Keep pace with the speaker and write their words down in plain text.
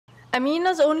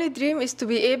Amina's only dream is to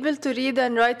be able to read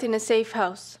and write in a safe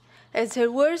house, as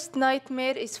her worst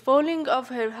nightmare is falling off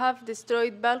her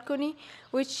half-destroyed balcony,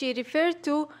 which she referred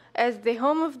to as the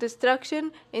home of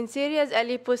destruction in Syria's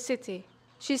Aleppo city.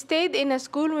 She stayed in a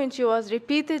school when she was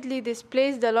repeatedly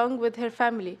displaced along with her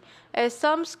family, as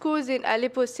some schools in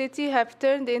Aleppo city have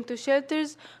turned into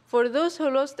shelters for those who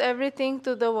lost everything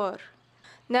to the war.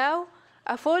 Now,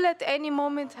 a fall at any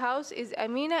moment house is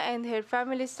Amina and her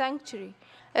family's sanctuary,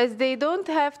 as they don't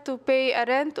have to pay a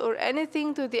rent or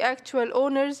anything to the actual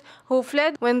owners who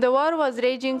fled when the war was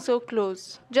raging so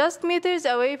close, just meters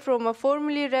away from a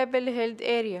formerly rebel-held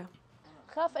area.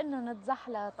 خاف إنه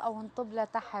نتزحلق أو نطب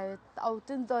لتحت أو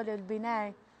تنزل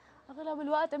البناية. أغلب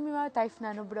الوقت أمي ما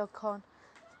بتعرفنا نبرك هون،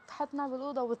 تحطنا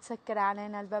بالأوضة وتسكر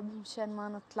علينا الباب مشان ما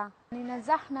نطلع. يعني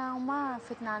نزحنا وما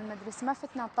فتنا على المدرسة، ما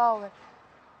فتنا طاول.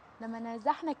 لما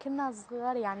نزحنا كنا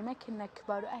صغار يعني ما كنا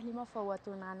كبار، وأهلي ما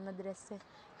فوتونا على المدرسة.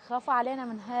 خافوا علينا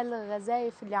من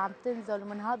هالغزايف اللي عم تنزل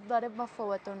ومن هالضرب ما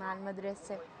فوتونا على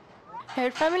المدرسة.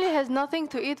 Her family has nothing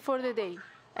to eat for the day,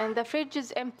 and the fridge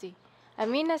is empty,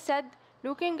 Amina said,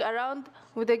 looking around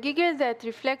with a giggle that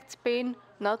reflects pain,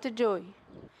 not joy.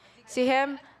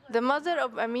 Siham, the mother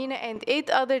of Amina and 8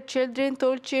 other children,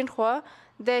 told Xinhua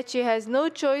that she has no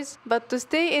choice but to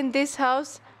stay in this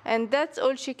house, and that's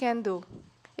all she can do.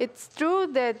 It's true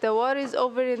that the war is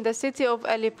over in the city of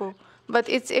Aleppo, but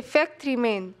its effects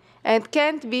remain and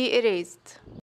can't be erased.